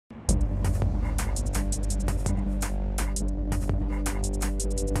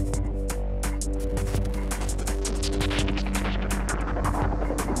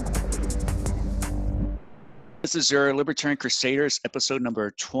This is your Libertarian Crusaders, episode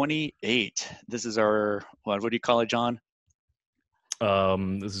number 28. This is our, what do you call it, John?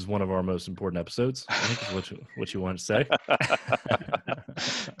 This is one of our most important episodes, I think is what you want to say.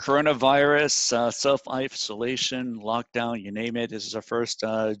 Coronavirus, self-isolation, lockdown, you name it. This is our first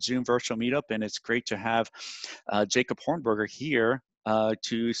Zoom virtual meetup, and it's great to have Jacob Hornbeger here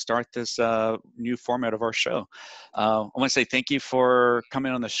to start this new format of our show. I want to say thank you for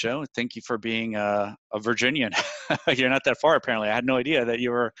coming on the show. Thank you for being a Virginian. You're not that far, apparently. I had no idea that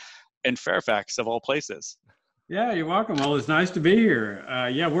you were in Fairfax, of all places. Yeah, you're welcome. Well, it's nice to be here.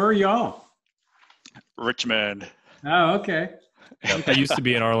 Yeah, where are y'all? Richmond. Oh, okay. I used to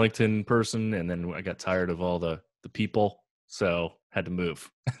be an Arlington person, and then I got tired of all the people, so had to move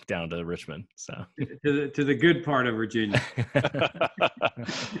down to Richmond. So to the good part of Virginia.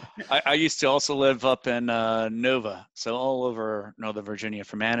 I used to also live up in Nova, so all over Northern Virginia,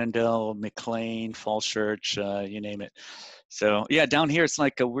 from Annandale, McLean, Falls Church, you name it. So yeah, down here it's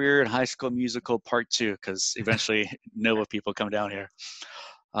like a weird High School Musical part 2, because eventually Nova people come down here.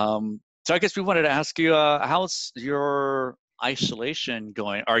 So I guess we wanted to ask you, how's your isolation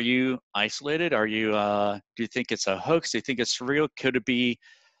going? Are you isolated? Are you do you think it's a hoax? Do you think it's real? Could it be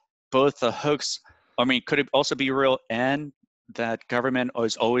both a hoax? I mean, could it also be real, and that government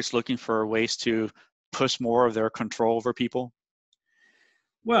is always looking for ways to push more of their control over people?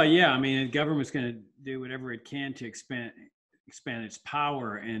 Well, yeah, I mean, the government's going to do whatever it can to expand its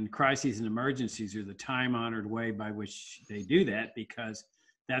power, and crises and emergencies are the time-honored way by which they do that, because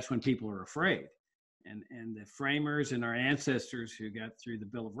that's when people are afraid. And the framers and our ancestors who got through the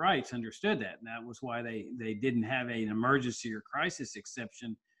Bill of Rights understood that. And that was why they didn't have an emergency or crisis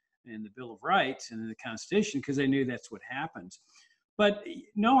exception in the Bill of Rights and in the Constitution, because they knew that's what happens. But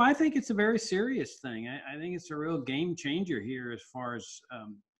no, I think it's a very serious thing. I think it's a real game changer here as far as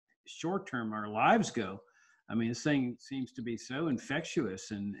short term our lives go. I mean, this thing seems to be so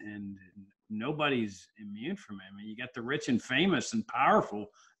infectious, and nobody's immune from it. I mean, you got the rich and famous and powerful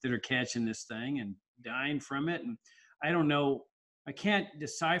that are catching this thing and dying from it. And I don't know, I can't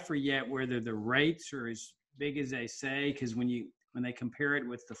decipher yet whether the rates are as big as they say, because when they compare it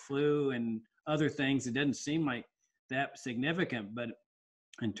with the flu and other things, it doesn't seem like that significant. But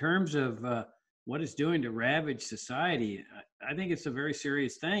in terms of what it's doing to ravage society, I think it's a very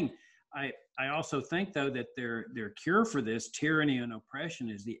serious thing. I also think, though, that their cure for this, tyranny and oppression,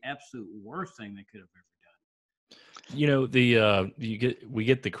 is the absolute worst thing they could have ever done. You know, we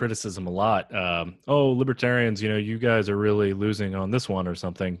get the criticism a lot. Oh, libertarians, you guys are really losing on this one or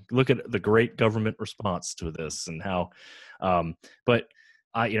something. Look at the great government response to this and how. But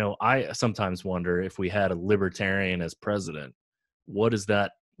I sometimes wonder, if we had a libertarian as president, what does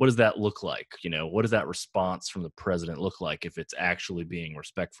that look like? What does that response from the president look like if it's actually being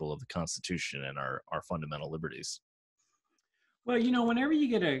respectful of the Constitution and our fundamental liberties? Well, whenever you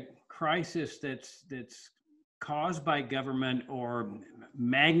get a crisis that's caused by government or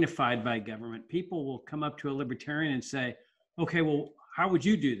magnified by government, people will come up to a libertarian and say, okay, well, how would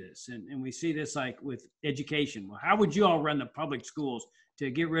you do this? And we see this like with education. Well, how would you all run the public schools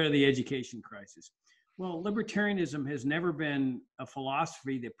to get rid of the education crisis? Well, libertarianism has never been a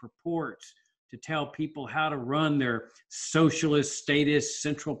philosophy that purports to tell people how to run their socialist, statist,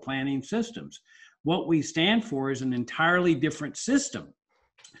 central planning systems. What we stand for is an entirely different system.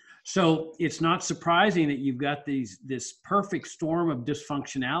 So it's not surprising that you've got this perfect storm of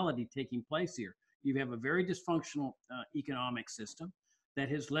dysfunctionality taking place here. You have a very dysfunctional economic system that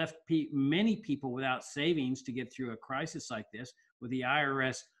has left many people without savings to get through a crisis like this, with the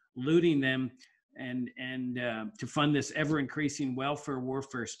IRS looting them and to fund this ever-increasing welfare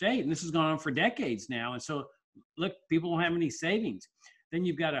warfare state. And this has gone on for decades now. And so, look, people don't have any savings. Then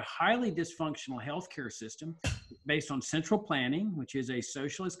you've got a highly dysfunctional healthcare system based on central planning, which is a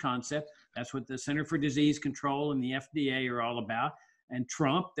socialist concept. That's what the Center for Disease Control and the FDA are all about. And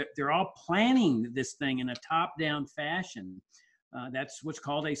Trump, they're all planning this thing in a top-down fashion. That's what's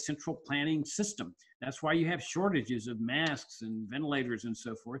called a central planning system. That's why you have shortages of masks and ventilators and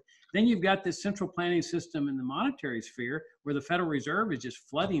so forth. Then you've got this central planning system in the monetary sphere, where the Federal Reserve is just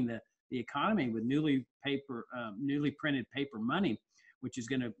flooding the economy with newly printed paper money, which is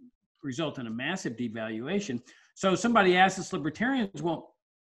going to result in a massive devaluation. So somebody asks us libertarians, well,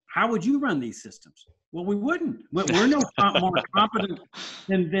 how would you run these systems? Well, we wouldn't. We're no more competent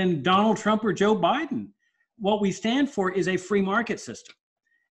than Donald Trump or Joe Biden. What we stand for is a free market system.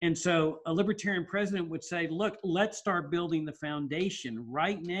 And so a libertarian president would say, look, let's start building the foundation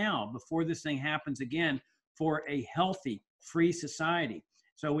right now, before this thing happens again, for a healthy, free society.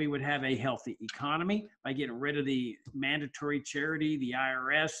 So we would have a healthy economy by getting rid of the mandatory charity, the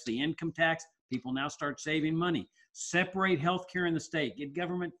IRS, the income tax. people now start saving money. Separate healthcare in the state. Get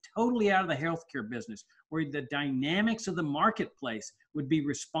government totally out of the healthcare business, where the dynamics of the marketplace would be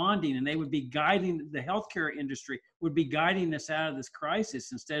responding, and they would be guiding, the healthcare industry would be guiding us out of this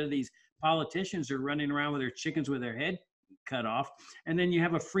crisis, instead of these politicians who are running around with their chickens with their head cut off. And then you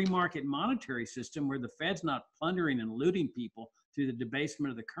have a free market monetary system where the Fed's not plundering and looting people through the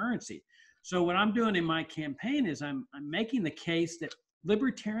debasement of the currency. So what I'm doing in my campaign is I'm making the case that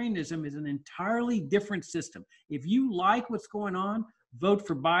libertarianism is an entirely different system. If you like what's going on, vote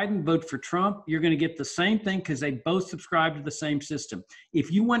for Biden, vote for Trump. You're going to get the same thing because they both subscribe to the same system.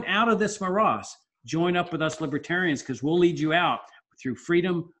 If you want out of this morass, join up with us libertarians, because we'll lead you out through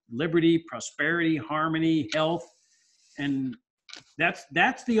freedom, liberty, prosperity, harmony, health. And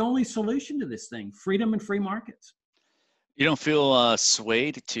that's the only solution to this thing: freedom and free markets. You don't feel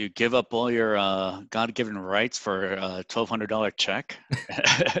swayed to give up all your God-given rights for a $1,200 check?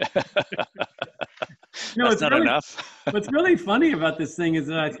 That's not enough. What's really funny about this thing is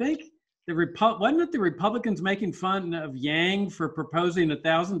that I think wasn't it the Republicans making fun of Yang for proposing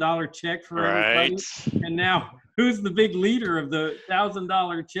 $1,000 check for everybody? And now who's the big leader of the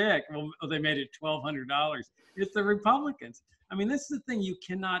 $1,000 check? Well, they made it $1,200. It's the Republicans. I mean, this is the thing. You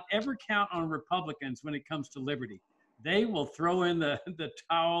cannot ever count on Republicans when it comes to liberty. They will throw in the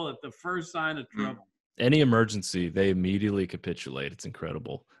towel at the first sign of trouble. Any emergency, they immediately capitulate. It's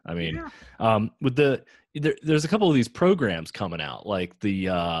incredible. I mean, with there's a couple of these programs coming out, like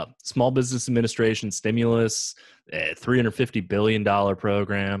the Small Business Administration stimulus, $350 billion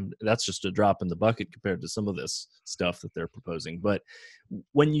program. That's just a drop in the bucket compared to some of this stuff that they're proposing. But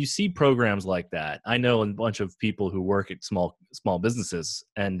when you see programs like that, I know a bunch of people who work at small businesses,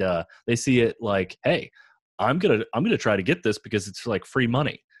 and they see it like, hey, I'm gonna try to get this because it's like free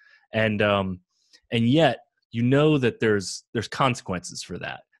money, and yet you know that there's consequences for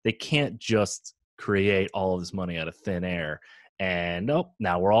that. They can't just create all of this money out of thin air, and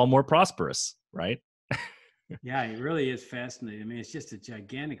now we're all more prosperous, right? Yeah, it really is fascinating. I mean, it's just a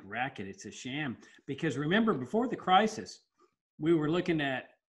gigantic racket. It's a sham. Because remember, before the crisis, we were looking at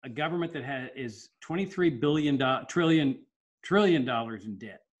a government that is $23 trillion in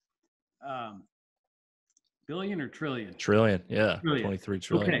debt. Billion or trillion? Trillion, yeah. Trillion. 23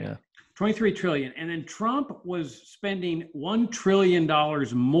 trillion, okay. yeah. 23 trillion. And then Trump was spending $1 trillion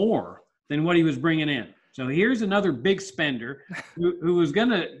more than what he was bringing in. So here's another big spender who was going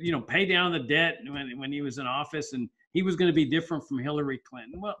to, pay down the debt when he was in office, and he was going to be different from Hillary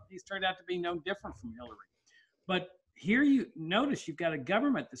Clinton. Well, he's turned out to be no different from Hillary. But here you notice you've got a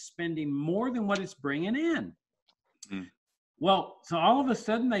government that's spending more than what it's bringing in. Mm. Well, so all of a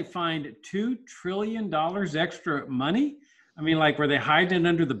sudden they find $2 trillion extra money. I mean, like, were they hiding it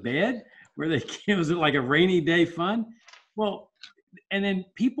under the bed? Was it like a rainy day fund? Well, and then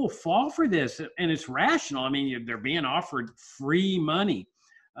people fall for this, and it's rational. I mean, they're being offered free money.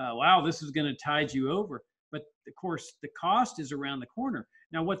 Wow, this is going to tide you over. But of course, the cost is around the corner.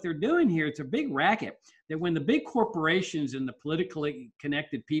 Now, what they're doing here, it's a big racket that when the big corporations and the politically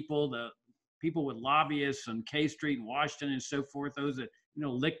connected people, the people with lobbyists on K Street in Washington and so forth, those that,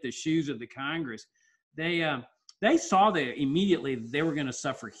 lick the shoes of the Congress, they saw that immediately they were going to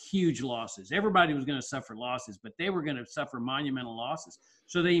suffer huge losses. Everybody was going to suffer losses, but they were going to suffer monumental losses.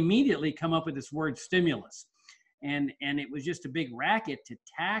 So they immediately come up with this word stimulus. And it was just a big racket to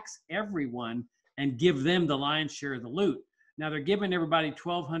tax everyone and give them the lion's share of the loot. Now they're giving everybody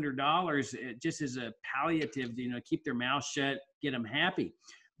 $1,200 just as a palliative, keep their mouth shut, get them happy.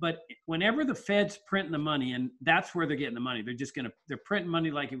 But whenever the Fed's printing the money, and that's where they're getting the money, they're printing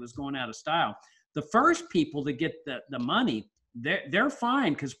money like it was going out of style. The first people to get the money, they're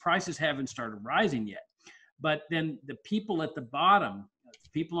fine because prices haven't started rising yet. But then the people at the bottom,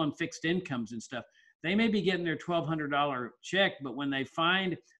 people on fixed incomes and stuff, they may be getting their $1,200 check, but when they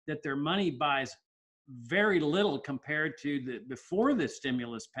find that their money buys very little compared to before the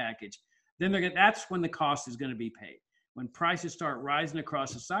stimulus package, then that's when the cost is going to be paid. When prices start rising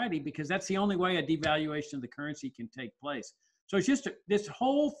across society, because that's the only way a devaluation of the currency can take place. So it's just this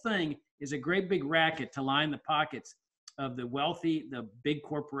whole thing is a great big racket to line the pockets of the wealthy, the big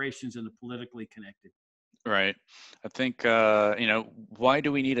corporations, and the politically connected. Right. I think, why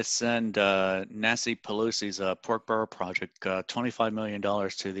do we need to send Nancy Pelosi's Pork Barrel Project $25 million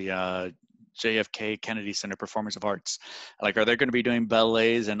to the JFK Kennedy Center Performance of Arts? Like, are they going to be doing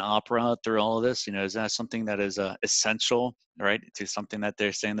ballets and opera through all of this? Is that something that is essential, right, to something that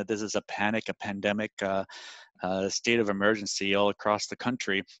they're saying that this is a panic, a pandemic, state of emergency all across the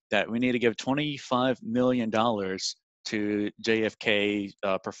country, that we need to give $25 million to JFK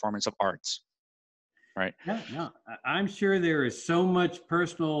Performance of Arts, right? Yeah, no, I'm sure there is so much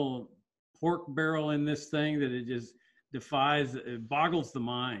personal pork barrel in this thing that it just it boggles the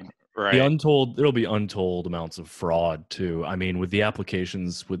mind. Right. There'll be untold amounts of fraud too. I mean, with the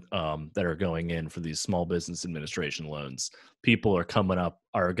applications that are going in for these small business administration loans, people are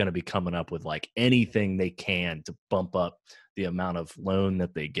going to be coming up with like anything they can to bump up the amount of loan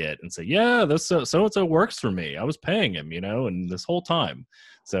that they get and say, yeah, this so-and-so works for me. I was paying him, and this whole time.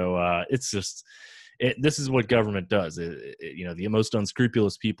 So it's just, this is what government does. The most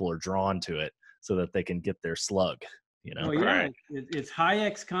unscrupulous people are drawn to it so that they can get their slug. Well, yeah, Right. it's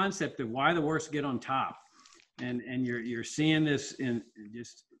Hayek's concept of why the worst get on top, and you're seeing this in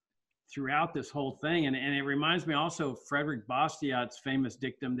just throughout this whole thing, and it reminds me also of Frederick Bastiat's famous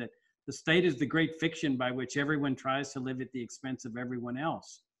dictum that the state is the great fiction by which everyone tries to live at the expense of everyone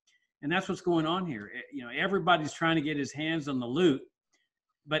else, and that's what's going on here. Everybody's trying to get his hands on the loot,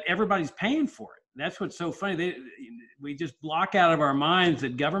 but everybody's paying for it. That's what's so funny. We just block out of our minds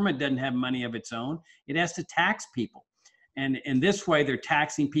that government doesn't have money of its own. It has to tax people. And in this way, they're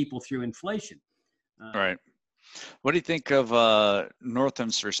taxing people through inflation. Right. What do you think of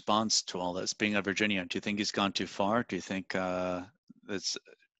Northam's response to all this, being a Virginian? Do you think he's gone too far? Do you think it's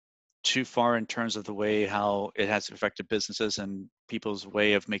too far in terms of the way how it has affected businesses and people's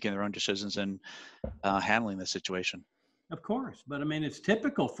way of making their own decisions and handling the situation? Of course. But I mean, it's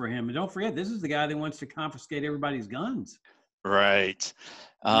typical for him. And don't forget, this is the guy that wants to confiscate everybody's guns. Right.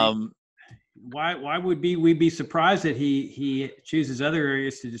 Why would we be surprised that he chooses other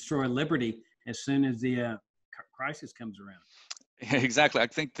areas to destroy liberty as soon as the crisis comes around? Exactly. I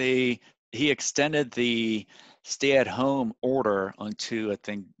think he extended the stay-at-home order until I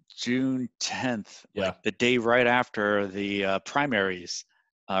think June 10th, like the day right after the primaries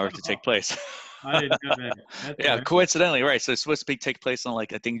were to take place. I didn't know that. That's coincidentally, right. So it's supposed to take place on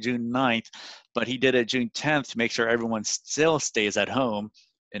like I think June 9th, but he did it June 10th to make sure everyone still stays at home.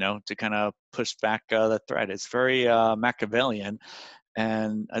 To kind of push back the threat. It's very Machiavellian.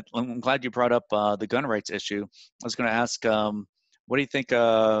 And I'm glad you brought up the gun rights issue. I was going to ask, what do you think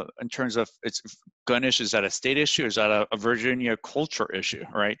in terms of its gun issue? Is that a state issue? Or is that a Virginia culture issue,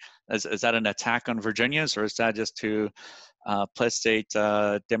 right? Is that an attack on Virginians, or is that just to play state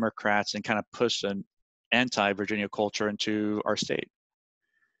Democrats and kind of push an anti-Virginia culture into our state?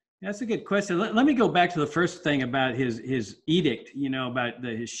 That's a good question. Let me go back to the first thing about his edict, about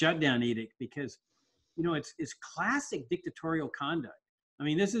his shutdown edict, because, it's classic dictatorial conduct. I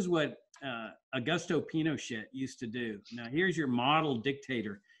mean, this is what Augusto Pinochet used to do. Now, here's your model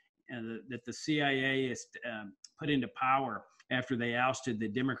dictator that the CIA has put into power after they ousted the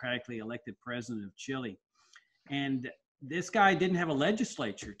democratically elected president of Chile. And this guy didn't have a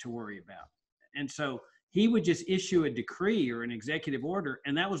legislature to worry about. And so he would just issue a decree or an executive order,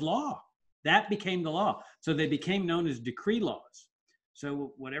 and that was law. That became the law. So they became known as decree laws.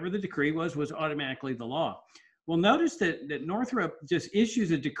 So whatever the decree was automatically the law. Well, notice that Northrop just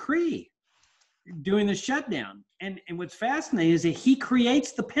issues a decree doing the shutdown. And what's fascinating is that he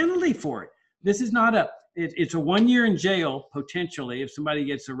creates the penalty for it. This is not it's a 1 year in jail, potentially, if somebody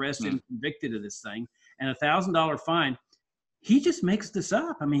gets arrested and convicted of this thing, and a $1,000 fine. He just makes this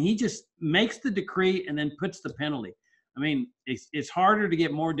up. I mean, he just makes the decree and then puts the penalty. I mean, it's harder to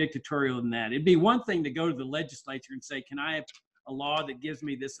get more dictatorial than that. It'd be one thing to go to the legislature and say, can I have a law that gives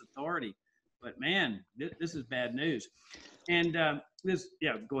me this authority? But man, this is bad news. And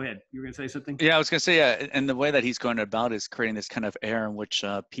go ahead. You were going to say something? Yeah, I was going to say, and the way that he's going about is creating this kind of air in which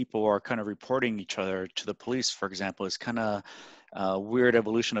people are kind of reporting each other to the police, for example, is kind of weird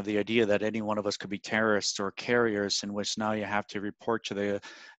evolution of the idea that any one of us could be terrorists or carriers, in which now you have to report to the,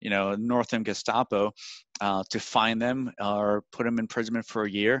 Northam Gestapo to find them or put them in imprisonment for a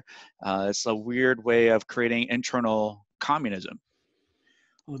year. It's a weird way of creating internal communism.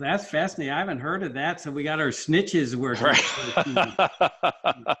 Well, that's fascinating. I haven't heard of that. So we got our snitches working. Right.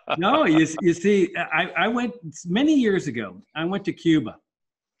 No, you see, I went many years ago. I went to Cuba,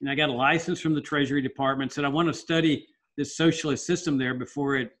 and I got a license from the Treasury Department. Said I want to study this socialist system there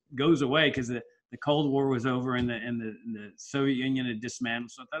before it goes away, because the Cold War was over and the Soviet Union had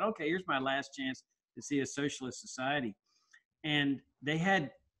dismantled. So I thought, okay, here's my last chance to see a socialist society. And they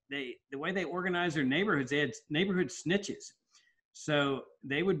had the way they organized their neighborhoods, they had neighborhood snitches. So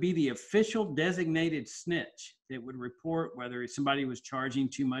they would be the official designated snitch that would report whether somebody was charging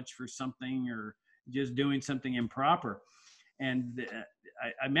too much for something or just doing something improper. And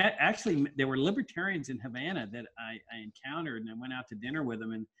I met, actually, there were libertarians in Havana that I encountered, and I went out to dinner with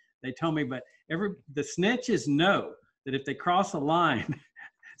them, and they told me, but the snitches know that if they cross a line,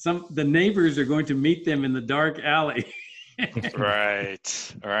 the neighbors are going to meet them in the dark alley. Right.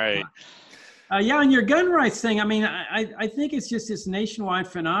 Yeah, on your gun rights thing, I mean, I think it's just this nationwide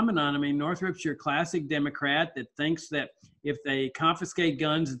phenomenon. I mean, Northrop's your classic Democrat that thinks that if they confiscate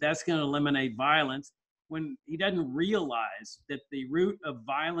guns, that's going to eliminate violence, when he doesn't realize that the root of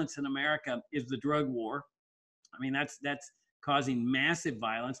violence in America is the drug war. I mean, that's causing massive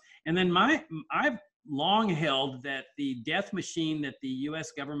violence. And then I've long held that the death machine that the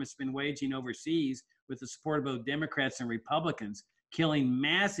U.S. government's been waging overseas with the support of both Democrats and Republicans, killing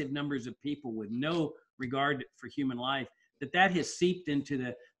massive numbers of people with no regard for human life, that has seeped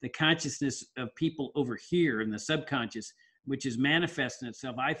into the consciousness of people over here in the subconscious, which is manifesting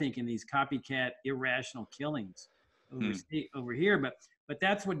itself, I think, in these copycat irrational killings over here. But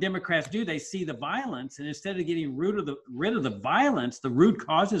that's what Democrats do. They see the violence, and instead of getting rid of the violence, the root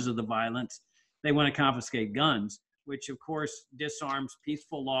causes of the violence, they want to confiscate guns, which of course disarms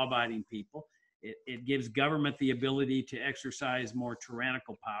peaceful, law-abiding people. It gives government the ability to exercise more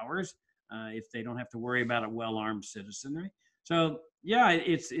tyrannical powers if they don't have to worry about a well-armed citizenry. So yeah,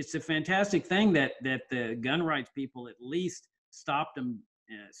 it's a fantastic thing that the gun rights people at least stopped them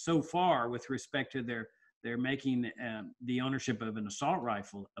so far with respect to they're making the ownership of an assault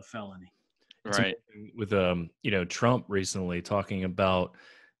rifle a felony. Right. With Trump recently talking about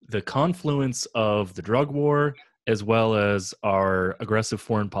the confluence of the drug war as well as our aggressive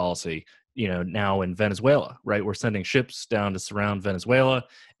foreign policy. Now in Venezuela, right? We're sending ships down to surround Venezuela,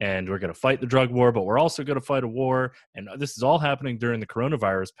 and we're going to fight the drug war, but we're also going to fight a war. And this is all happening during the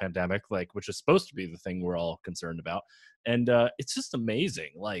coronavirus pandemic, which is supposed to be the thing we're all concerned about. And it's just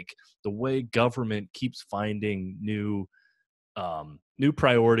amazing, the way government keeps finding new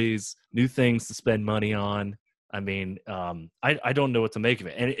priorities, new things to spend money on. I mean, I don't know what to make of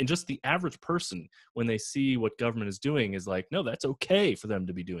it. And just the average person, when they see what government is doing, is like, no, that's okay for them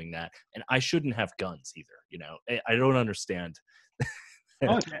to be doing that. And I shouldn't have guns either. I don't understand.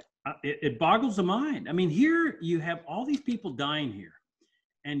 It boggles the mind. I mean, here you have all these people dying here,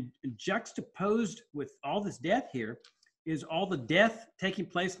 and juxtaposed with all this death here is all the death taking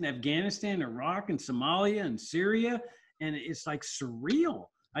place in Afghanistan, Iraq, and Somalia, and Syria. And it's like surreal.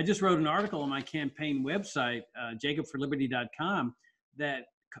 I just wrote an article on my campaign website, jacobforliberty.com, that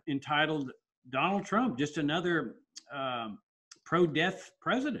entitled Donald Trump, just another pro-death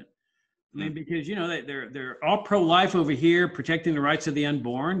president. I mean, because, they're all pro-life over here, protecting the rights of the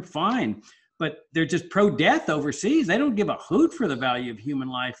unborn, fine. But they're just pro-death overseas. They don't give a hoot for the value of human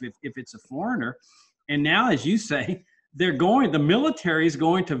life if it's a foreigner. And now, as you say, the military is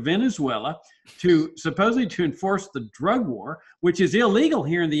going to Venezuela supposedly to enforce the drug war, which is illegal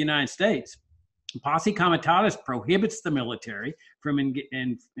here in the United States. Posse Comitatus prohibits the military from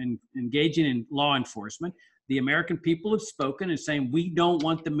engaging in law enforcement. The American people have spoken and saying, we don't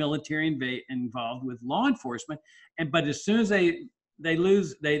want the military involved with law enforcement. But as soon as they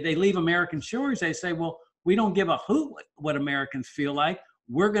leave American shores, they say, well, we don't give a hoot what Americans feel like.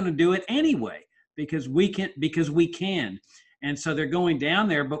 We're going to do it anyway. Because we can. And so they're going down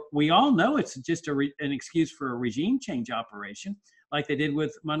there, but we all know it's just an excuse for a regime change operation, like they did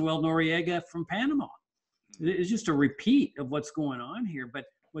with Manuel Noriega from Panama. It's just a repeat of what's going on here. But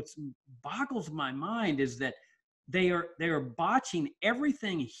what boggles my mind is that they are botching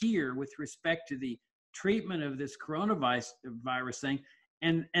everything here with respect to the treatment of this coronavirus thing.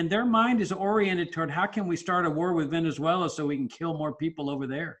 And their mind is oriented toward how can we start a war with Venezuela so we can kill more people over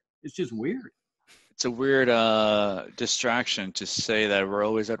there. It's just weird. It's a weird distraction to say that we're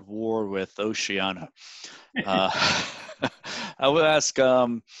always at war with Oceania. I would ask,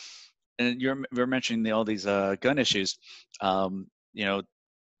 and we're mentioning all these gun issues.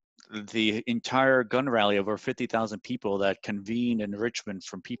 The entire gun rally, over 50,000 people that convened in Richmond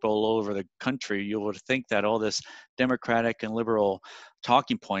from people all over the country, you would think that all this Democratic and liberal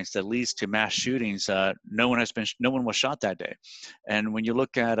talking points that leads to mass shootings, no one was shot that day. And when you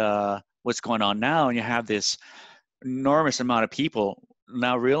look at what's going on now, and you have this enormous amount of people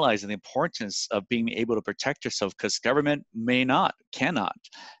now realizing the importance of being able to protect yourself, because government cannot.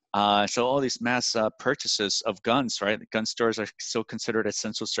 So all these mass purchases of guns, right? The gun stores are still considered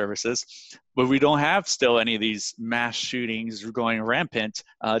essential services, but we don't have still any of these mass shootings going rampant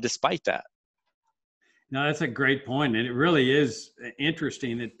despite that. No, that's a great point. And it really is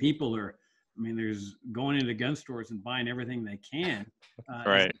interesting that people there's going into gun stores and buying everything they can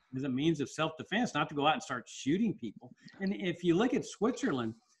right. as a means of self-defense, not to go out and start shooting people. And if you look at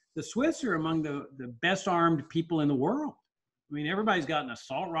Switzerland, the Swiss are among the best armed people in the world. I mean, everybody's got an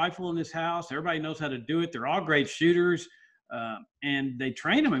assault rifle in this house. Everybody knows how to do it. They're all great shooters, and they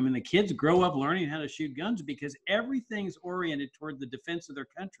train them. I mean, the kids grow up learning how to shoot guns because everything's oriented toward the defense of their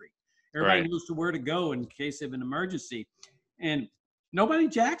country. Everybody knows where to go in case of an emergency. And nobody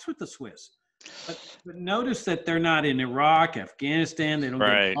jacks with the Swiss. But notice that they're not in Iraq, Afghanistan. They don't get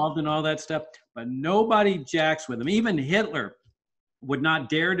Right. involved in all that stuff. But nobody jacks with them. Even Hitler would not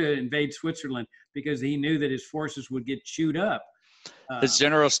dare to invade Switzerland because he knew that his forces would get chewed up. His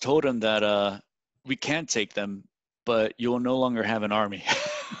generals told him that we can't take them, but you will no longer have an army.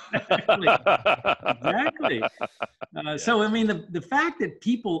 Exactly. So, I mean, the fact that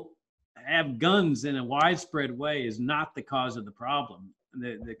people have guns in a widespread way is not the cause of the problem.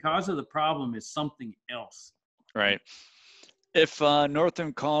 The cause of the problem is something else. Right. If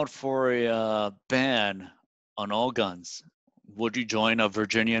Northam called for a ban on all guns, would you join a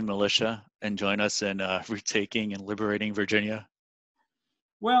Virginian militia and join us in retaking and liberating Virginia?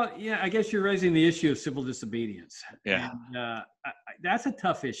 Well, yeah, I guess you're raising the issue of civil disobedience. Yeah. And that's a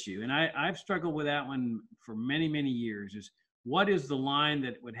tough issue. And I've struggled with that one for many, many years, is what is the line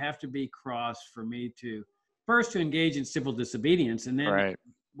that would have to be crossed for me to first to engage in civil disobedience, and then Right.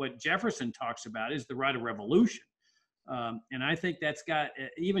 what Jefferson talks about is the right of revolution. And I think that's got,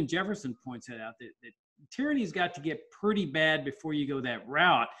 even Jefferson points it out, that tyranny's got to get pretty bad before you go that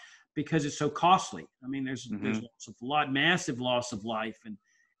route, because it's so costly. I mean, there's massive loss of life,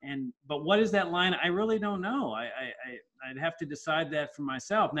 but what is that line? I really don't know. I'd have to decide that for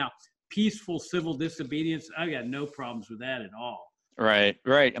myself. Now, peaceful civil disobedience, I got no problems with that at all. Right.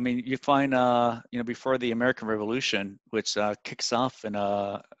 I mean, you find, before the American Revolution, which kicks off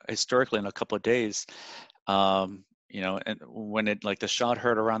historically in a couple of days, and when the shot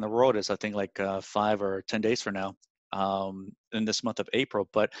heard around the world is, I think, 5 or 10 days from now, in this month of April.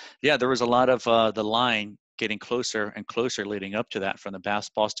 But yeah, there was a lot of the line getting closer and closer leading up to that, from the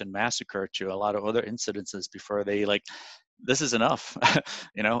Boston Massacre to a lot of other incidences before they this is enough.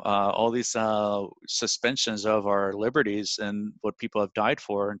 All these suspensions of our liberties and what people have died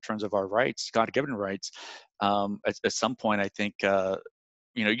for in terms of our rights, God-given rights. At some point, I think,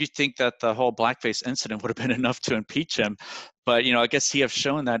 you think that the whole blackface incident would have been enough to impeach him. But, I guess he has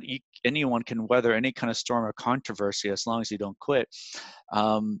shown that anyone can weather any kind of storm or controversy as long as you don't quit.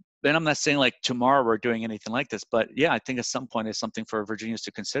 Then I'm not saying tomorrow we're doing anything like this, but yeah, I think at some point it's something for Virginians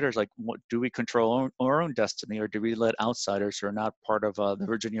to consider. Is what do we control our own destiny, or do we let outsiders who are not part of the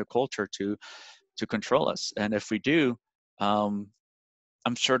Virginia culture to control us? And if we do, I'm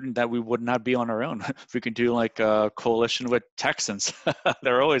certain that we would not be on our own. If we can do a coalition with Texans,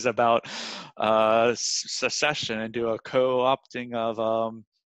 they're always about secession, and do a co-opting of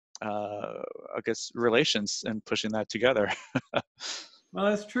I guess relations and pushing that together. Well,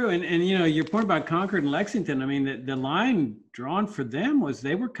 that's true. And your point about Concord and Lexington, I mean, the line drawn for them was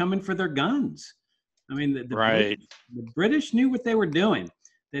they were coming for their guns. I mean, the British knew what they were doing,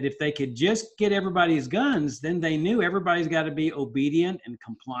 that if they could just get everybody's guns, then they knew everybody's got to be obedient and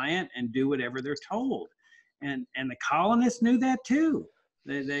compliant and do whatever they're told. And the colonists knew that too.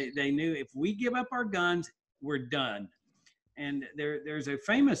 They knew if we give up our guns, we're done. And there's a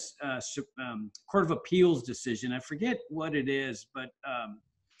famous Court of Appeals decision. I forget what it is, but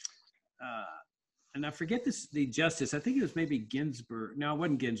and I forget the justice. I think it was maybe Ginsburg. No, it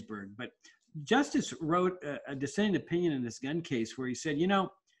wasn't Ginsburg, but Justice wrote a dissenting opinion in this gun case where he said,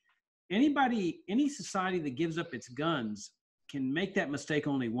 any society that gives up its guns can make that mistake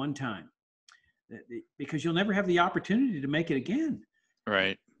only one time, because you'll never have the opportunity to make it again.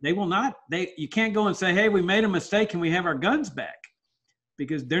 Right. They will not. You can't go and say, "Hey, we made a mistake. Can we have our guns back?"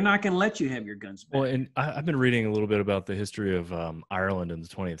 Because they're not going to let you have your guns back. Well, and I've been reading a little bit about the history of Ireland in the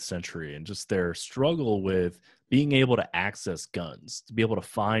 20th century, and just their struggle with being able to access guns, to be able to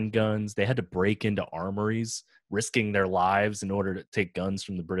find guns. They had to break into armories, risking their lives in order to take guns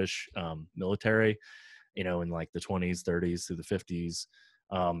from the British military. In the 20s, 30s through the 50s.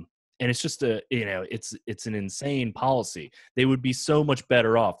 And it's just it's an insane policy. They would be so much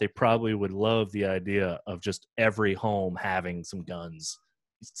better off. They probably would love the idea of just every home having some guns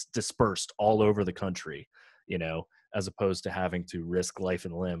dispersed all over the country, as opposed to having to risk life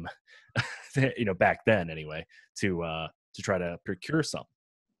and limb, back then anyway, to try to procure some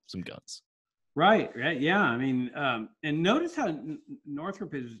guns. Right. Yeah. I mean, and notice how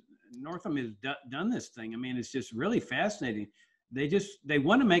Northam has done this thing. I mean, it's just really fascinating. They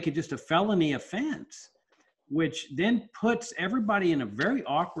want to make it just a felony offense, which then puts everybody in a very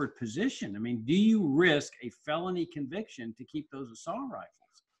awkward position. I mean, do you risk a felony conviction to keep those assault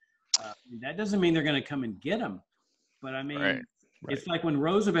rifles? That doesn't mean they're going to come and get them. But I mean, It's like when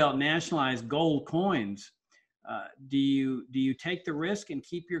Roosevelt nationalized gold coins. Do you take the risk and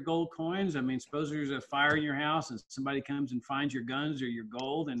keep your gold coins? I mean, suppose there's a fire in your house and somebody comes and finds your guns or your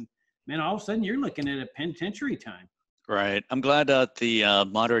gold, and man, all of a sudden you're looking at a penitentiary time. Right. I'm glad that the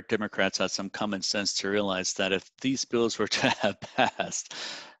moderate Democrats had some common sense to realize that if these bills were to have passed,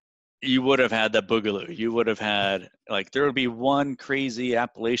 you would have had that boogaloo. You would have had, like, there would be one crazy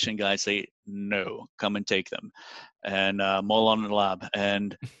Appalachian guy say, no, come and take them, and mull on the lab,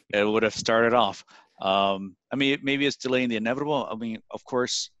 and it would have started off. I mean, maybe it's delaying the inevitable. I mean, of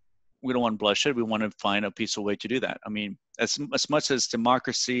course, we don't want bloodshed. We want to find a peaceful way to do that. I mean, as much as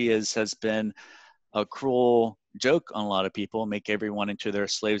democracy has been a cruel joke on a lot of people, make everyone into their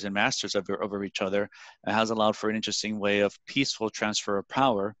slaves and masters over each other, it has allowed for an interesting way of peaceful transfer of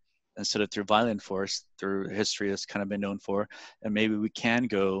power instead of through violent force, through history has kind of been known for. And maybe we can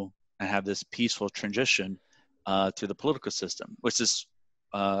go and have this peaceful transition through the political system, which is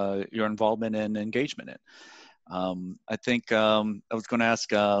your involvement and engagement in. I think I was going to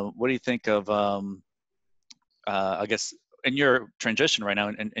ask, what do you think of, I guess, in your transition right now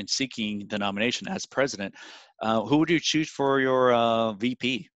and seeking the nomination as president, who would you choose for your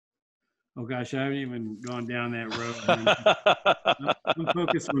VP? Oh gosh, I haven't even gone down that road. I'm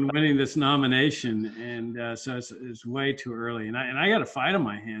focused on winning this nomination, and so it's way too early. And I got a fight on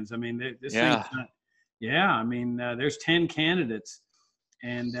my hands. I mean, this thing's not. Yeah, I mean, there's 10 candidates,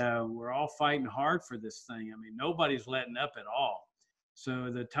 and we're all fighting hard for this thing. I mean, nobody's letting up at all.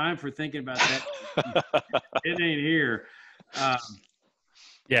 So the time for thinking about that, it ain't here.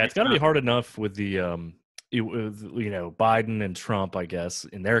 Yeah, it's got to be hard enough with the Biden and Trump, I guess,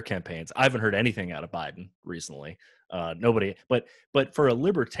 in their campaigns. I haven't heard anything out of Biden recently. Nobody, but for a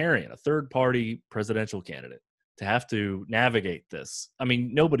libertarian, a third-party presidential candidate, to have to navigate this, I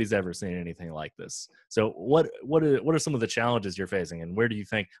mean, nobody's ever seen anything like this. So what are some of the challenges you're facing, and where do you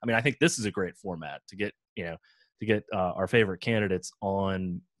think? I mean, I think this is a great format to get our favorite candidates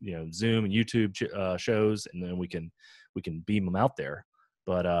on Zoom and YouTube shows, and then we can beam them out there.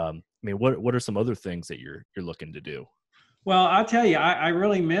 But I mean, what are some other things that you're looking to do? Well, I'll tell you, I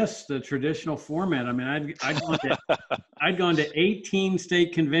really miss the traditional format. I mean, I'd gone to 18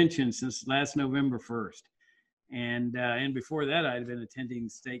 state conventions since last November 1st. And before that, I'd been attending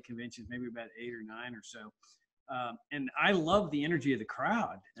state conventions, maybe about 8 or 9 or so. And I love the energy of the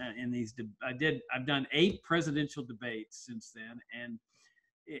crowd in these. I've done 8 presidential debates since then, and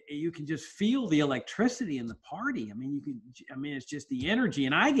you can just feel the electricity in the party. I mean, it's just the energy,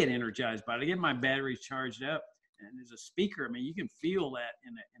 and I get energized by it. I get my batteries charged up, and as a speaker, I mean, you can feel that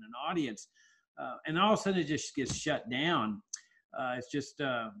in an audience, and all of a sudden it just gets shut down. It's just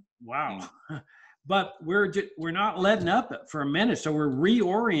wow. But we're not letting up for a minute, so we're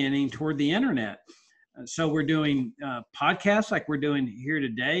reorienting toward the internet. So we're doing podcasts like we're doing here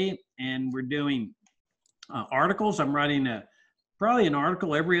today, and we're doing articles. I'm writing probably an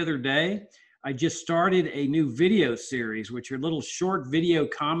article every other day. I just started a new video series, which are little short video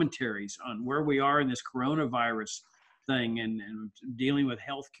commentaries on where we are in this coronavirus thing and dealing with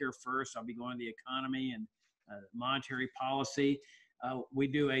healthcare first. I'll be going to the economy and monetary policy. We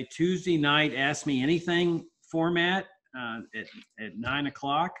do a Tuesday night Ask Me Anything format at 9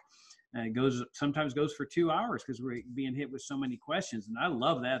 o'clock. It sometimes goes for 2 hours because we're being hit with so many questions, and I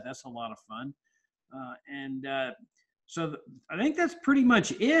love that. That's a lot of fun. So I think that's pretty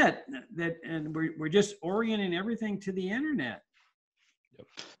much it. And we're just orienting everything to the internet. Yep.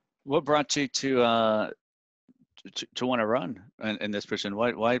 What brought you to want to run in this position?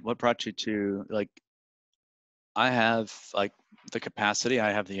 What brought you to, like, I have like the capacity,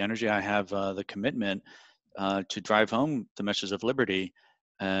 I have the energy, I have the commitment to drive home the message of liberty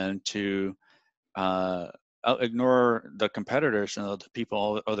and to ignore the competitors and other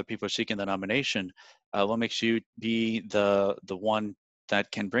people seeking the nomination. What makes you be the one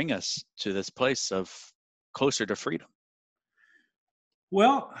that can bring us to this place of closer to freedom?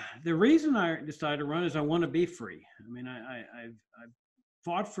 Well, the reason I decided to run is I want to be free. I mean, I've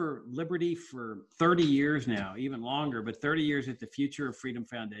fought for liberty for 30 years now, even longer, but 30 years at the Future of Freedom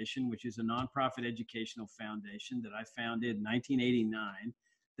Foundation, which is a nonprofit educational foundation that I founded in 1989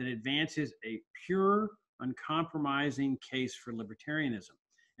 that advances a pure, uncompromising case for libertarianism.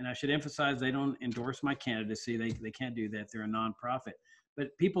 And I should emphasize, they don't endorse my candidacy. They can't do that. They're a nonprofit.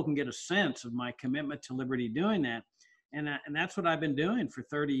 But people can get a sense of my commitment to liberty doing that. And that's what I've been doing for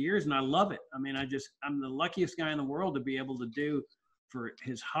 30 years, and I love it. I mean, I'm the luckiest guy in the world to be able to do for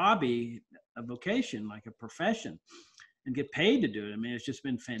his hobby a vocation, like a profession, and get paid to do it. I mean, it's just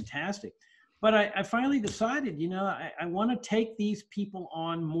been fantastic. But I finally decided, I want to take these people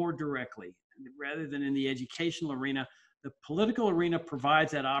on more directly rather than in the educational arena. The political arena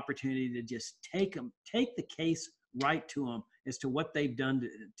provides that opportunity to just take the case right to them as to what they've done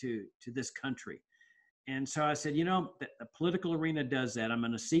to this country. And so I said, the political arena does that. I'm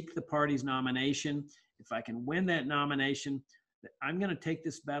going to seek the party's nomination. If I can win that nomination, I'm going to take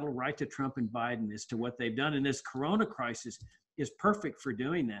this battle right to Trump and Biden as to what they've done. And this corona crisis is perfect for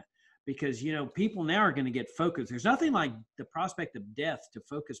doing that. because, you know, people now are going to get focused. There's nothing like the prospect of death to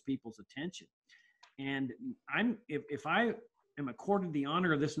focus people's attention. And if I am accorded the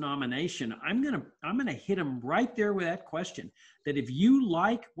honor of this nomination, I'm gonna hit them right there with that question, that if you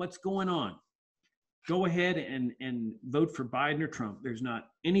like what's going on, go ahead and vote for Biden or Trump. There's not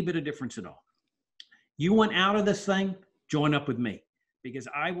any bit of difference at all. You want out of this thing, join up with me, because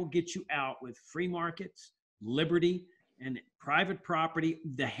I will get you out with free markets, liberty, and private property,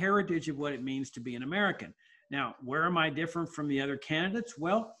 the heritage of what it means to be an American. Now, where am I different from the other candidates?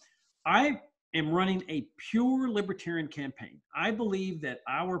 Well, I am running a pure libertarian campaign. I believe that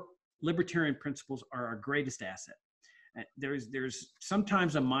our libertarian principles are our greatest asset. There's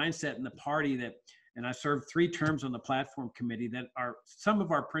sometimes a mindset in the party that, and I served 3 terms on the platform committee, that some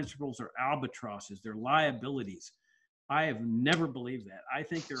of our principles are albatrosses, they're liabilities. I have never believed that. I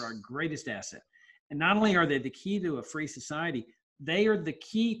think they're our greatest asset. And not only are they the key to a free society, they are the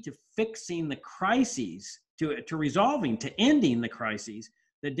key to fixing the crises, to resolving, to ending the crises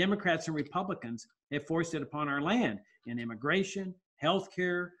that Democrats and Republicans have foisted upon our land in immigration,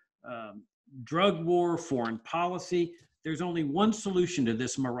 healthcare, drug war, foreign policy. There's only one solution to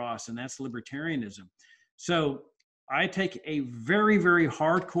this morass, and that's libertarianism. So I take a very, very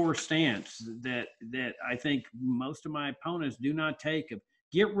hardcore stance that I think most of my opponents do not take. Of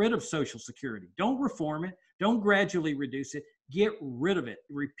get rid of Social Security. Don't reform it. Don't gradually reduce it. Get rid of it.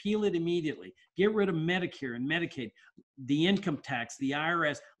 Repeal it immediately. Get rid of Medicare and Medicaid, the income tax, the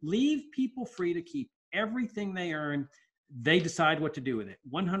IRS. Leave people free to keep everything they earn. They decide what to do with it.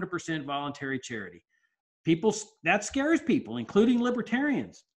 100% voluntary charity. That scares people, including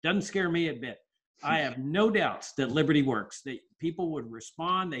libertarians. Doesn't scare me a bit. I have no doubts that liberty works, that people would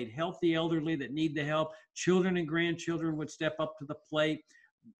respond. They'd help the elderly that need the help. Children and grandchildren would step up to the plate.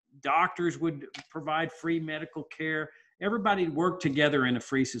 Doctors would provide free medical care. Everybody would work together in a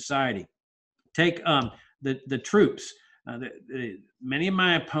free society. Take the troops. Many of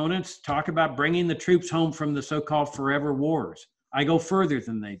my opponents talk about bringing the troops home from the so-called forever wars. I go further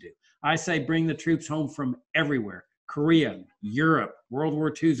than they do. I say bring the troops home from everywhere. Korea, Europe, World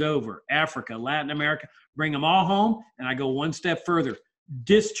War II's over, Africa, Latin America, bring them all home. And I go one step further,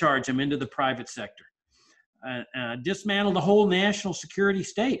 discharge them into the private sector. Dismantle the whole national security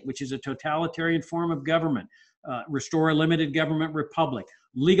state, which is a totalitarian form of government. Restore a limited government republic.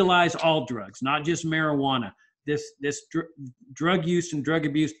 Legalize all drugs, not just marijuana. Drug use and drug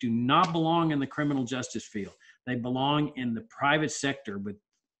abuse do not belong in the criminal justice field. They belong in the private sector with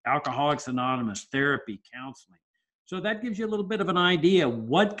Alcoholics Anonymous, therapy, counseling. So that gives you a little bit of an idea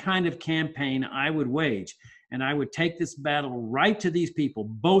what kind of campaign I would wage. And I would take this battle right to these people,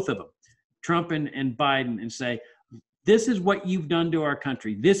 both of them, Trump and Biden, and say, this is what you've done to our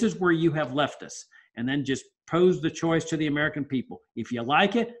country. This is where you have left us. And then just pose the choice to the American people. If you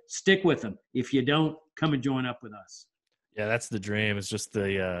like it, stick with them. If you don't, come and join up with us. Yeah, that's the dream. It's just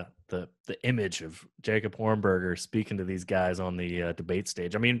the image of Jacob Hornberger speaking to these guys on the debate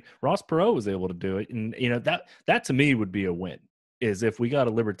stage. I mean, Ross Perot was able to do it, and you know that to me would be a win. Is if we got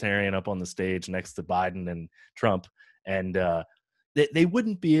a libertarian up on the stage next to Biden and Trump, and they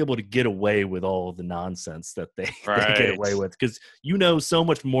wouldn't be able to get away with all of the nonsense that they get away with, because you know so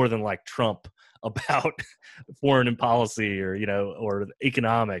much more than like Trump about foreign policy or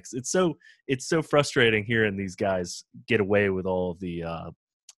economics. It's so frustrating hearing these guys get away with all of the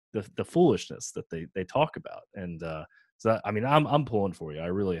foolishness that they talk about. And so I mean, I'm pulling for you. I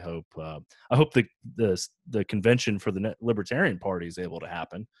really hope the convention for the Libertarian Party is able to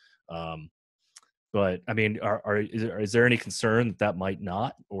happen. But I mean, is there any concern that might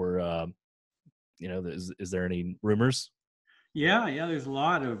not, or is there any rumors? Yeah, there's a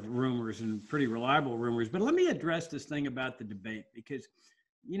lot of rumors and pretty reliable rumors. But let me address this thing about the debate, because,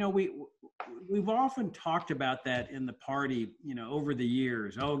 we've often talked about that in the party, over the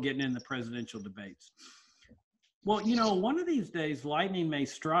years, getting in the presidential debates. Well, one of these days, lightning may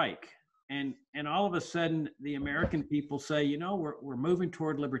strike, and all of a sudden, the American people say, we're moving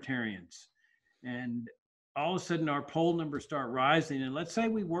toward libertarians. And all of a sudden, our poll numbers start rising. And let's say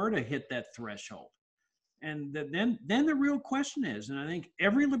we were to hit that threshold. And then the real question is, and I think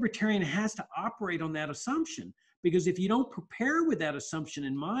every libertarian has to operate on that assumption, because if you don't prepare with that assumption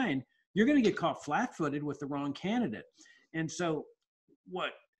in mind, you're going to get caught flat-footed with the wrong candidate. And so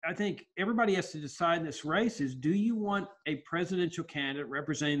what I think everybody has to decide in this race is, do you want a presidential candidate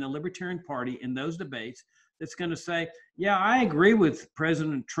representing the Libertarian Party in those debates that's going to say, yeah, I agree with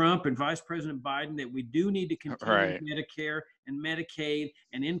President Trump and Vice President Biden that we do need to continue Medicare and Medicaid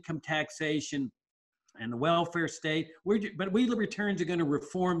and income taxation and the welfare state, but we libertarians are going to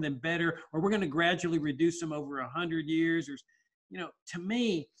reform them better, or we're going to gradually reduce them over 100 years. Or, to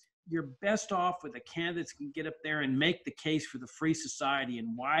me, you're best off with the candidates who can get up there and make the case for the free society and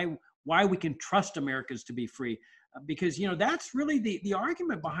why we can trust Americans to be free. Because, you know, that's really the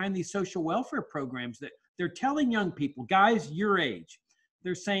argument behind these social welfare programs, that they're telling young people, guys your age,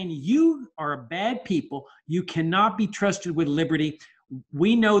 they're saying you are a bad people. You cannot be trusted with liberty.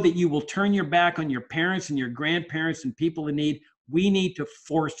 We know that you will turn your back on your parents and your grandparents and people in need. We need to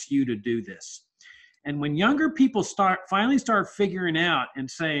force you to do this. And when younger people finally start figuring out and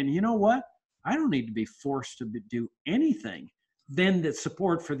saying, you know what, I don't need to be forced to do anything, then the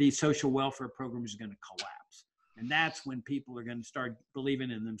support for these social welfare programs is going to collapse. And that's when people are going to start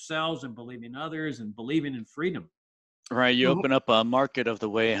believing in themselves and believing in others and believing in freedom. Right. You open up a market of the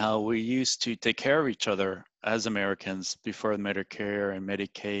way how we used to take care of each other as Americans before Medicare and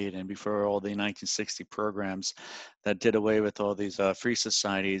Medicaid and before all the 1960 programs that did away with all these free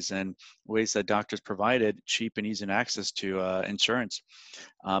societies and ways that doctors provided cheap and easy access to insurance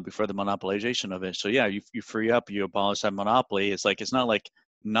before the monopolization of it. So yeah, you free up, you abolish that monopoly. It's not like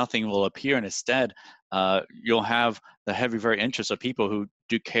nothing will appear, and instead you'll have the heavy, very interest of people who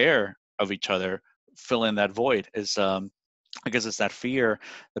do care of each other fill in that void. Is I guess it's that fear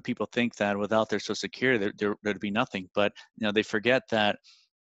that people think that without their Social Security there'd be nothing, but you know, they forget that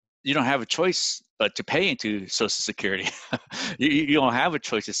you don't have a choice but to pay into Social Security. You don't have a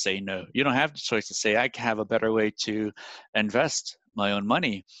choice to say no. You don't have the choice to say I can have a better way to invest my own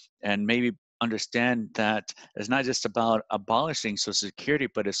money, and maybe understand that it's not just about abolishing Social Security,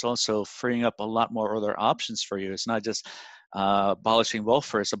 but it's also freeing up a lot more other options for you. It's not just abolishing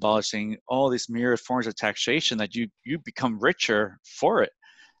welfare, it's abolishing all these myriad forms of taxation that you become richer for it.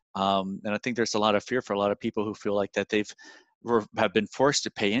 And I think there's a lot of fear for a lot of people who feel like that have been forced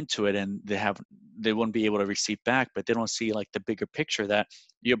to pay into it, and they won't be able to receive back, but they don't see like the bigger picture that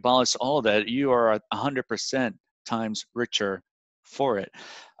you abolish all that, you are 100% times richer for it.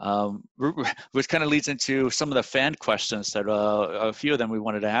 Which kind of leads into some of the fan questions that a few of them we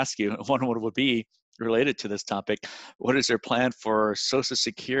wanted to ask you. One would be related to this topic. What is your plan for Social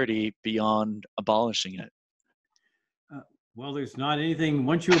Security beyond abolishing it? Well, there's not anything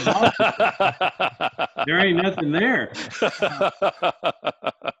once you abolish it. There ain't nothing there.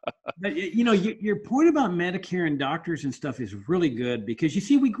 But you know, your point about Medicare and doctors and stuff is really good, because you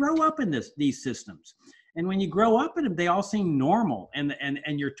see, we grow up in these systems, and when you grow up in them, they all seem normal, and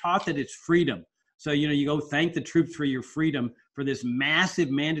you're taught that it's freedom. So you know, you go thank the troops for your freedom for this massive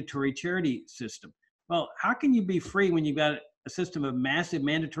mandatory charity system. Well, how can you be free when you've got a system of massive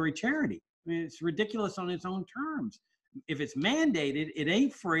mandatory charity? I mean, it's ridiculous on its own terms. If it's mandated, it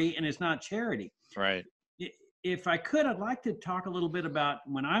ain't free and it's not charity. Right. If I could, I'd like to talk a little bit about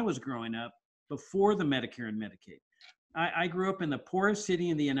when I was growing up before the Medicare and Medicaid. I grew up in the poorest city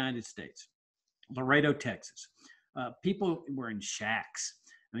in the United States, Laredo, Texas. People were in shacks.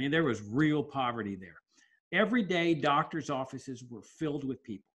 I mean, there was real poverty there. Every day, doctors' offices were filled with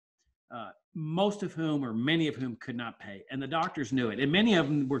people. Most of whom, or many of whom, could not pay. And the doctors knew it. And many of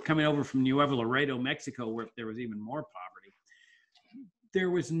them were coming over from Nuevo Laredo, Mexico, where there was even more poverty. There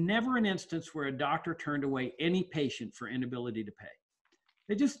was never an instance where a doctor turned away any patient for inability to pay.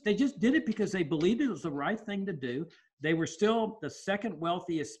 They just did it because they believed it was the right thing to do. They were still the second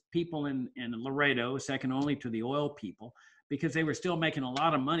wealthiest people in Laredo, second only to the oil people, because they were still making a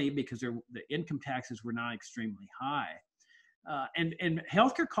lot of money because the income taxes were not extremely high. And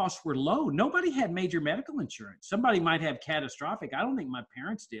healthcare costs were low. Nobody had major medical insurance. Somebody might have catastrophic. I don't think my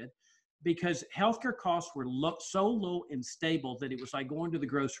parents did, because healthcare costs were so low and stable that it was like going to the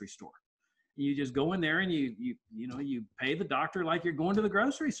grocery store. You just go in there and you pay the doctor like you're going to the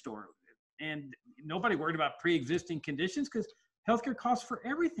grocery store. And nobody worried about pre-existing conditions because healthcare costs for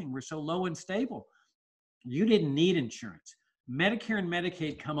everything were so low and stable. You didn't need insurance. Medicare and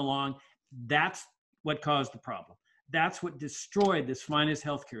Medicaid come along. That's what caused the problem. That's what destroyed this finest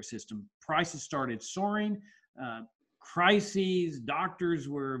healthcare system. Prices started soaring, crises, doctors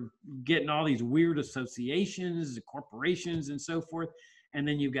were getting all these weird associations, corporations, and so forth. And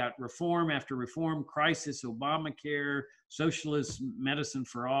then you've got reform after reform, crisis, Obamacare, socialist medicine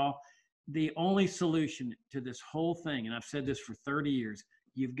for all. The only solution to this whole thing, and I've said this for 30 years,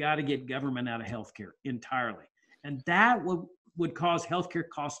 you've got to get government out of healthcare entirely. And that would cause healthcare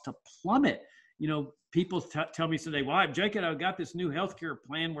costs to plummet. You know, people tell me today, well, Jacob, I've got this new healthcare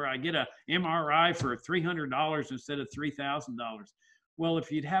plan where I get a MRI for $300 instead of $3,000. Well,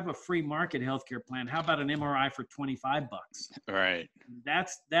 if you'd have a free market healthcare plan, how about an MRI for $25? Right.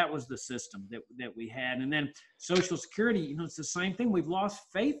 That was the system that we had. And then Social Security, you know, it's the same thing. We've lost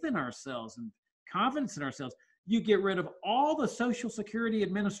faith in ourselves and confidence in ourselves. You get rid of all the Social Security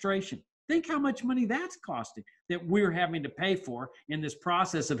administration. Think how much money that's costing that we're having to pay for in this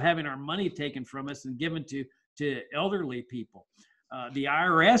process of having our money taken from us and given to elderly people. The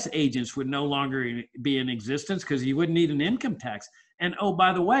IRS agents would no longer be in existence because you wouldn't need an income tax. And oh,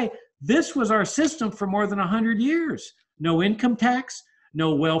 by the way, this was our system for more than 100 years. No income tax,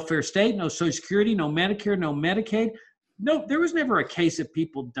 no welfare state, no Social Security, no Medicare, no Medicaid. No, there was never a case of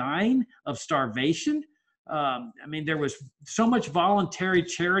people dying of starvation. I mean, there was so much voluntary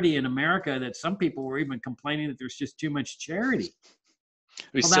charity in America that some people were even complaining that there's just too much charity.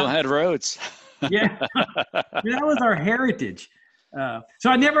 We still had roads. Yeah, that was our heritage. So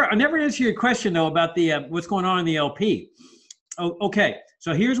I never answered your question though about the what's going on in the LP. Oh, okay,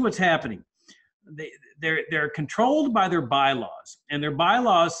 so here's what's happening. They're controlled by their bylaws, and their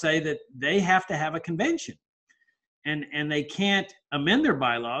bylaws say that they have to have a convention, and they can't amend their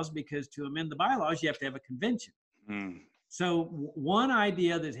bylaws because to amend the bylaws you have to have a convention. So one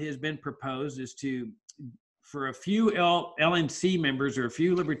idea that has been proposed is for a few LNC members or a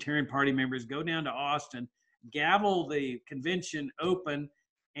few Libertarian Party members go down to Austin, gavel the convention open,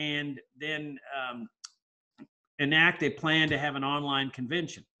 and then enact a plan to have an online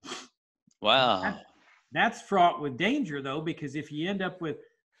convention. Wow. That's fraught with danger, though, because if you end up with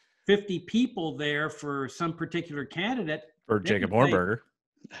 50 people there for some particular candidate. Or Jacob Hornbeger.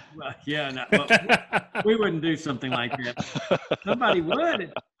 Well, yeah, no, well, we wouldn't do something like that. Somebody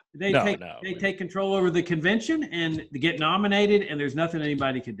would. They take control over the convention and get nominated, and there's nothing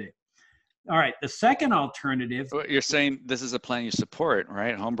anybody could do. All right, the second alternative. You're saying this is a plan you support,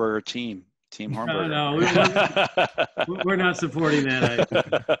 right? Hornberger Team Hornberger. No, we're not supporting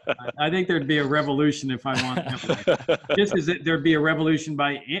that. I think there'd be a revolution if I won that way. Just as there'd be a revolution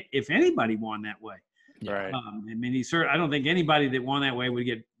if anybody won that way. Right. I mean, I don't think anybody that won that way would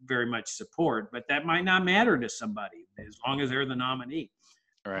get very much support, but that might not matter to somebody as long as they're the nominee.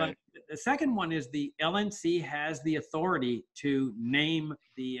 Right. But the second one is the LNC has the authority to name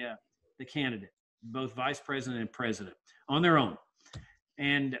the candidate, both vice president and president, on their own.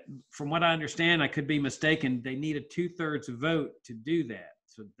 And from what I understand, I could be mistaken, they need a 2/3 vote to do that.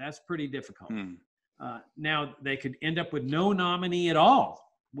 So that's pretty difficult. Now, they could end up with no nominee at all,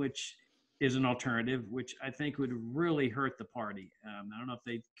 which is an alternative, which I think would really hurt the party. I don't know if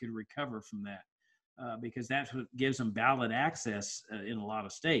they could recover from that because that's what gives them ballot access in a lot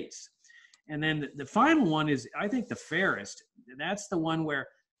of states. And then the final one is, I think, the fairest. That's the one where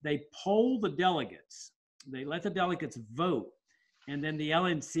they poll the delegates. They let the delegates vote. And then the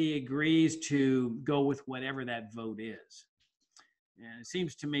LNC agrees to go with whatever that vote is. And it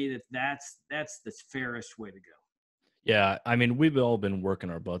seems to me that that's the fairest way to go. Yeah, I mean, we've all been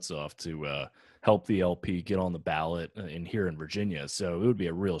working our butts off to help the LP get on the ballot here in Virginia. So it would be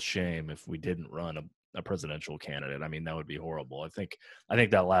a real shame if we didn't run a presidential candidate. I mean, that would be horrible. I think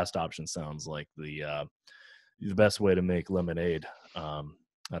that last option sounds like the best way to make lemonade out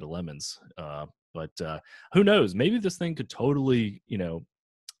of lemons. But who knows? Maybe this thing could totally,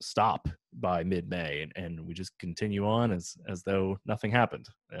 stop by mid-May, and we just continue on as though nothing happened.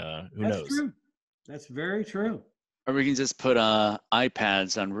 Who knows? True. That's very true. Or we can just put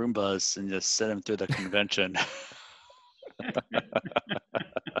iPads on Roombas and just send them through the convention.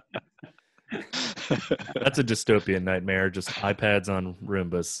 That's a dystopian nightmare. Just iPads on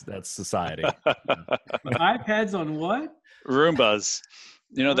Roombas. That's society. iPads on what? Roombas.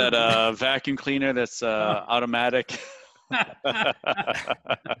 You know that vacuum cleaner that's automatic?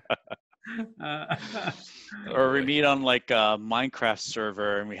 Or we meet on like a Minecraft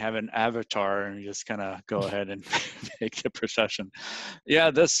server and we have an avatar and we just kind of go ahead and make the procession.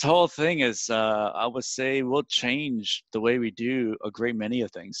 Yeah, this whole thing is, I would say, will change the way we do a great many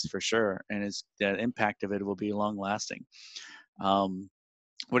of things for sure. And the impact of it will be long lasting.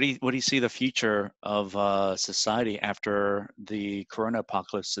 What do you see the future of society after the Corona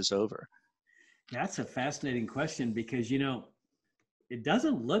apocalypse is over? That's a fascinating question because, it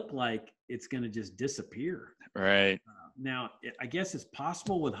doesn't look like it's going to just disappear. Right. Now, I guess it's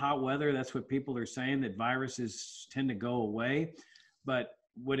possible with hot weather. That's what people are saying, that viruses tend to go away. But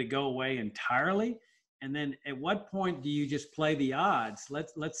would it go away entirely? And then at what point do you just play the odds?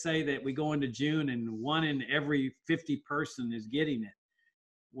 Let's say that we go into June and 1 in every 50 person is getting it.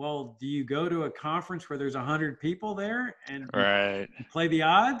 Well, do you go to a conference where there's 100 people there and play the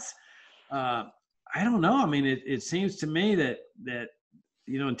odds? I don't know. I mean, it seems to me that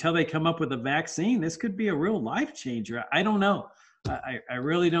until they come up with a vaccine, this could be a real life changer. I don't know. I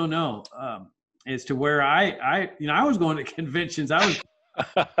really don't know. As to where I was going to conventions. I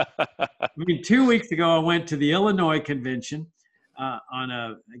 2 weeks ago, I went to the Illinois convention on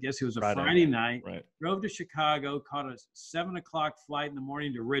I guess it was a Friday night. Right. Drove to Chicago, caught a 7:00 flight in the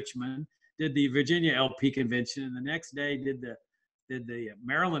morning to Richmond, did the Virginia LP convention, and the next day did the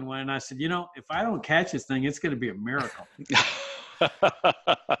Maryland one. And I said, if I don't catch this thing, it's going to be a miracle.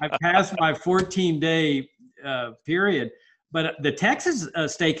 I passed my 14-day period, but the Texas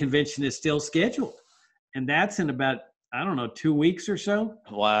State Convention is still scheduled, and that's in about, I don't know, 2 weeks or so.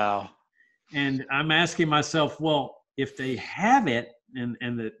 Wow. And I'm asking myself, well, if they have it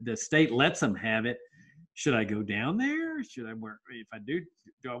and the state lets them have it, should I go down there? Should I if I do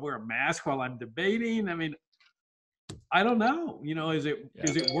I wear a mask while I'm debating? I mean, I don't know. Is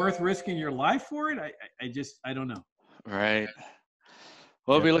it worth risking your life for it? I don't know. Right.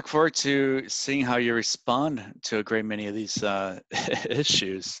 Well, we look forward to seeing how you respond to a great many of these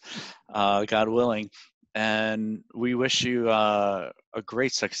issues, God willing. And we wish you a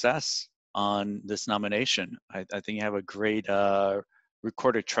great success on this nomination. I think you have a great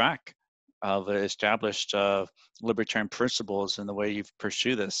recorded track of established libertarian principles in the way you've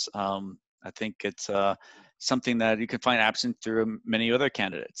pursued this. I think it's something that you can find absent through many other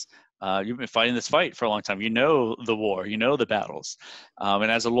candidates. You've been fighting this fight for a long time. You know the war, you know the battles.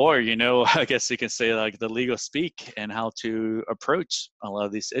 And as a lawyer, I guess you can say like the legal speak and how to approach a lot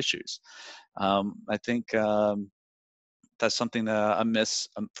of these issues. I think that's something that I miss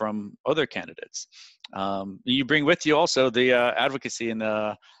from other candidates. You bring with you also the advocacy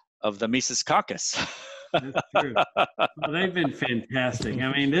of the Mises Caucus. That's true. Well, they've been fantastic.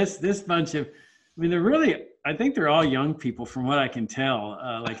 I mean, this bunch of, they're really, I think they're all young people from what I can tell,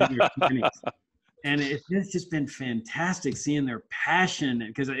 like in their 20s. And it's just been fantastic seeing their passion,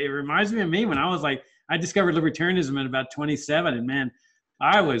 because it reminds me of me when I discovered libertarianism at about 27, and man,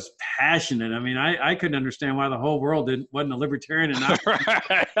 I was passionate. I mean, I couldn't understand why the whole world wasn't a libertarian, and I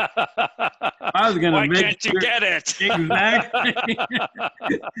was going to make Why can't you get it? Exactly.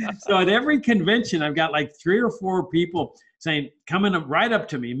 So at every convention, I've got like 3 or 4 people saying, coming right up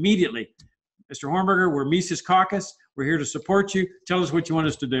to me immediately, Mr. Hornberger, we're Mises Caucus. We're here to support you. Tell us what you want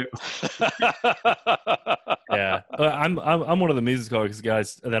us to do. Yeah, I'm one of the Mises Caucus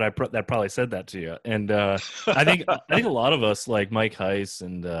guys that probably said that to you, and I think a lot of us, like Mike Heiss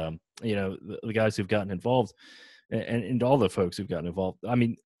and the guys who've gotten involved, and all the folks who've gotten involved. I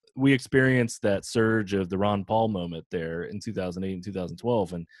mean, we experienced that surge of the Ron Paul moment there in 2008 and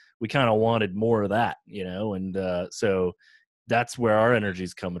 2012, and we kind of wanted more of that, and so that's where our energy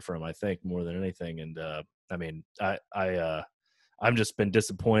is coming from, I think, more than anything. And I mean, I've just been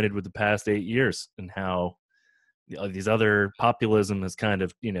disappointed with the past 8 years and how these other populism has kind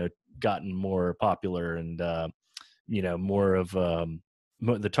of, gotten more popular, and more of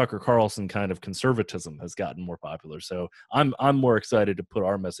the Tucker Carlson kind of conservatism has gotten more popular. So I'm more excited to put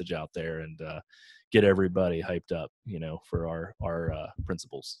our message out there and get everybody hyped up, for our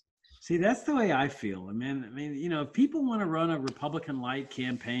principles. See, that's the way I feel. I mean, if people want to run a Republican-light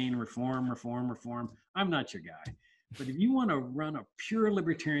campaign, reform, I'm not your guy. But if you want to run a pure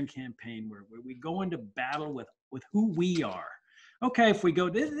libertarian campaign where we go into battle with who we are, okay, if we go,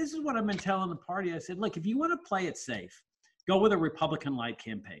 this is what I've been telling the party. I said, look, if you want to play it safe, go with a Republican-light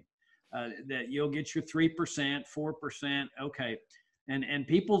campaign. That you'll get your 3%, 4%, okay. And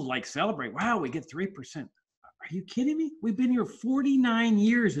people like celebrate, wow, we get 3%. Are you kidding me? We've been here 49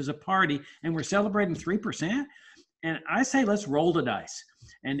 years as a party, and we're celebrating 3%. And I say, let's roll the dice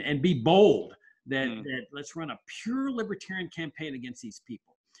and be bold that let's run a pure libertarian campaign against these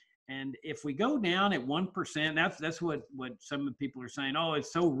people. And if we go down at 1%, that's what some of the people are saying. Oh,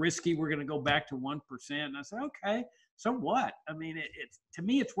 it's so risky. We're going to go back to 1%. And I say, okay, so what? I mean, to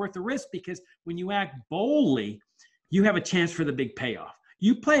me, it's worth the risk, because when you act boldly, you have a chance for the big payoff.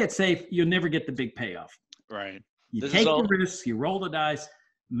 You play it safe, you'll never get the big payoff. Right. You take the risks, you roll the dice,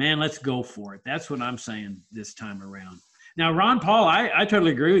 man, let's go for it. That's what I'm saying this time around. Now, Ron Paul, I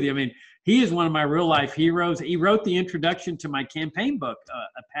totally agree with you. I mean, he is one of my real life heroes. He wrote the introduction to my campaign book,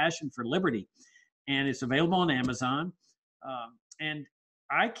 A Passion for Liberty, and it's available on Amazon. And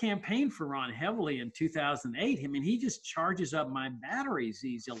I campaigned for Ron heavily in 2008. I mean, he just charges up my batteries.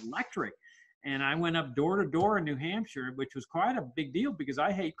 He's electric. And I went up door to door in New Hampshire, which was quite a big deal because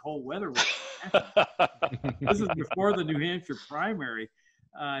I hate cold weather. This is before the New Hampshire primary.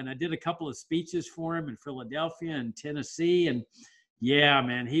 And I did a couple of speeches for him in Philadelphia and Tennessee. And yeah,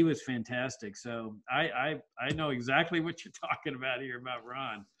 man, he was fantastic. So I know exactly what you're talking about here about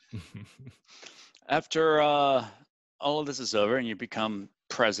Ron. After all of this is over and you become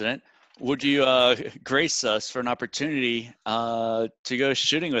president, would you grace us for an opportunity to go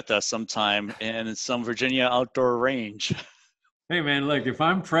shooting with us sometime in some Virginia outdoor range? Hey man, look, if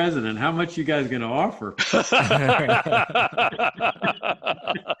I'm president, how much you guys going to offer?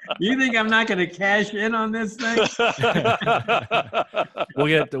 You think I'm not going to cash in on this thing?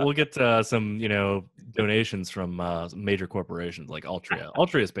 We'll get some, you know, donations from major corporations like Altria.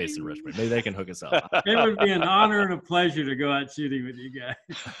 Altria is based in Richmond. Maybe they can hook us up. It would be an honor and a pleasure to go out shooting with you guys.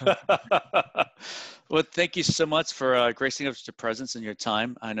 Well, thank you so much for gracing us with your presence and your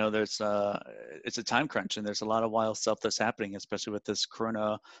time. I know there's it's a time crunch and there's a lot of wild stuff that's happening, especially with this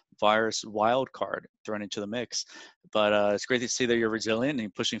coronavirus wild card thrown into the mix. But it's great to see that you're resilient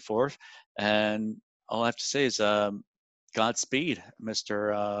and pushing forward. And all I have to say is Godspeed,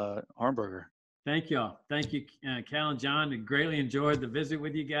 Mr. Hornberger. Thank you all. Thank you, Cal and John. I greatly enjoyed the visit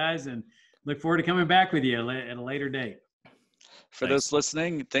with you guys and look forward to coming back with you at a later date. For those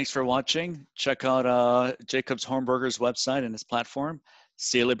listening, thanks for watching. Check out Jacob Hornberger's website and his platform.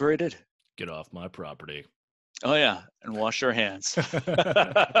 Stay liberated. Get off my property. Oh, yeah. And wash your hands.